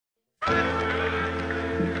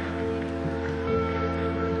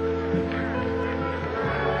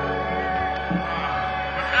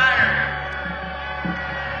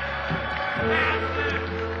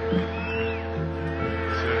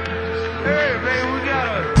baby, we got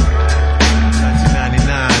a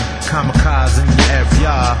 1999, kamikaze in the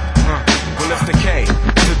area. Well, it's the K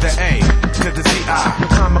to the A to the Z-I.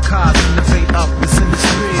 Kamikaze in the fate up, it's in the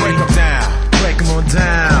street. Break them down. Break them on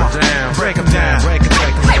down. Break them down. Break them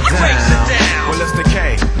down. Well, it's the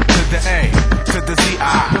K to the A to the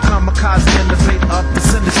Z-I. Kamikaze in the fate up,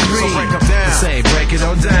 it's in the street. So break them down. Say, break it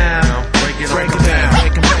on down. Break it Break on it down. down.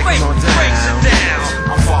 Break them on down.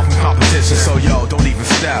 I'm far from competition, so yo, don't even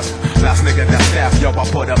step. Last nigga that staff, yo, I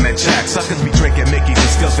put them in check. Suckers be drinking Mickey's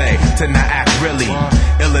and still they to not act really.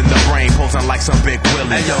 Ill in the brain, posing like some big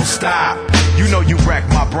Willie. Hey yo, stop. You know you wreck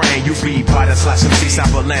my brain. You be by the slash MC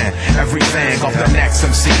sampling everything off the next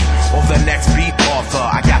MC or the next beat author.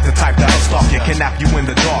 I got the type that'll stalk you, kidnap you in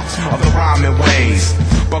the dark of the rhyming ways.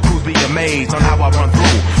 But crews be amazed on how I run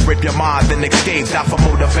through. Rip your mind, then escape. Die for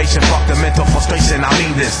motivation, fuck the mental frustration. I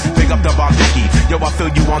mean this. Big up the Bob Dickey. Yo, I feel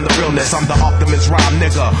you on the realness. I'm the optimist rhyme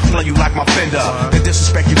nigga. Play you like my fender. The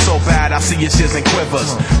disrespect you so bad, I see your shits and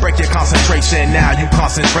quivers. Break your concentration, now you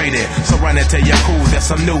concentrated. So run into your crew, there's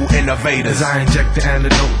some new innovators. I inject the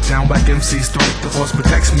antidote, down whack MC's throat. The force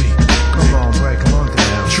protects me. Come on, break them on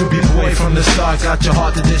down. True beat boy from the start, got your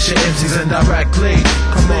heart to dish your MCs indirectly.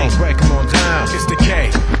 Come on, break them on down. It's the K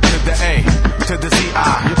to the A to the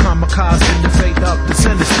Z-I. Your kamikaze in the fate up, the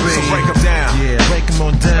industry. So break them down. Yeah, break them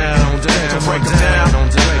on down. Break them down.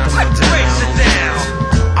 Break them down.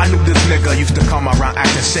 I knew this nigga used to come around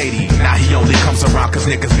acting shady. Now he only comes around cause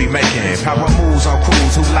niggas be making power moves on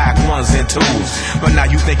crews who lack ones and twos. But now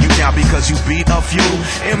you think you down because you beat a few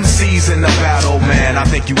MCs in the battle, man, I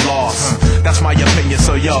think you lost. That's my opinion,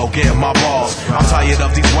 so yo, get my balls. I'm tired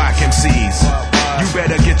of these whack MCs. You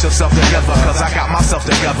better get yourself together, cause I got myself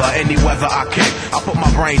together. Any weather I kick, I put my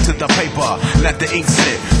brain to the paper, let the ink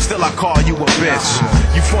sit. Still I call you a bitch.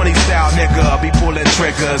 You funny style nigga, be pulling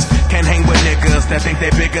triggers. Can't hang with niggas that think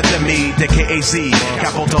they bigger than me. The K-A-Z,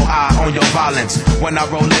 capital I on your violence. When I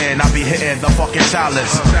roll in, I be hitting the fucking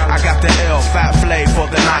chalice. I got the L, fat flay for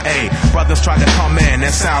the 9A. Brothers try to come in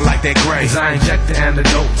and sound like they gray. I inject the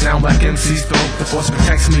antidote, down like MC's throat. The force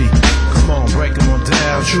protects me. Come on, break them on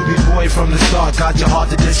down. True beat boy from the start, got your heart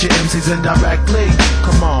to dish your MCs indirectly.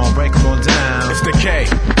 Come on, break them on down. It's the K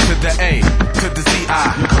to the A to the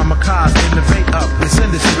Z-I. Your kamikaze innovate up this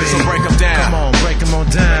industry. So break them down. Come on, break them on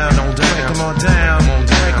down. Break them on down.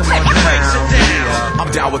 Break them on down.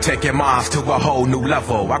 I'm down with taking minds to a whole new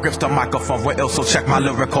level. I grip the microphone with ill, so check my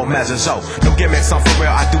lyrical measures. Oh, no gimmicks, I'm for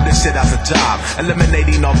real, I do this shit as a job.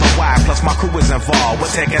 Eliminating all the whack, plus my crew is involved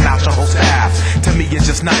with taking out your whole staff. To me, it's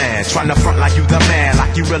just nothing. Trying to front like you the man,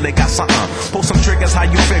 like you really got something. Pull some triggers, how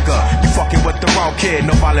you figure? You fucking with the wrong kid.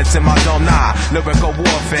 No violence in my dome, nah. Lyrical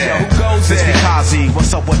warfare. Yo, who goes there? Kazi,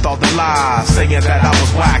 what's up with all the lies? Saying that I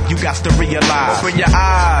was whack, you got to realize. Open your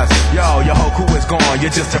eyes. Yo, your whole crew is gone. You're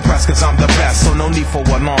just depressed cause I'm the best, so no need for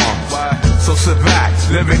alarm. So sit back.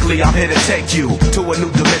 Lyrically, I'm here to take you to a new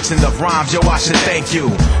dimension of rhymes. Yo, I should thank you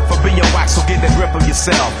for being whack, so get a grip of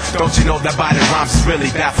yourself. Don't you know that body rhymes is really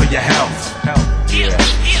bad for your health? Yeah.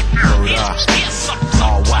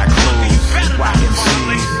 All whack crews, whack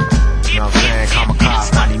MCs. You know what I'm saying?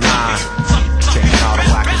 Kamikaze 99. Checking all the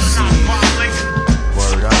whack MCs.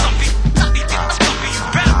 Word up.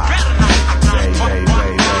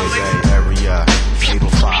 Area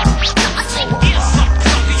 805. 415.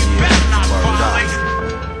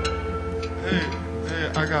 Hey,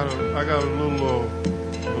 I got a little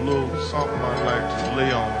something I'd like to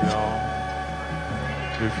lay on y'all.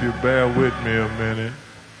 If you bear with me a minute,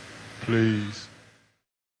 please.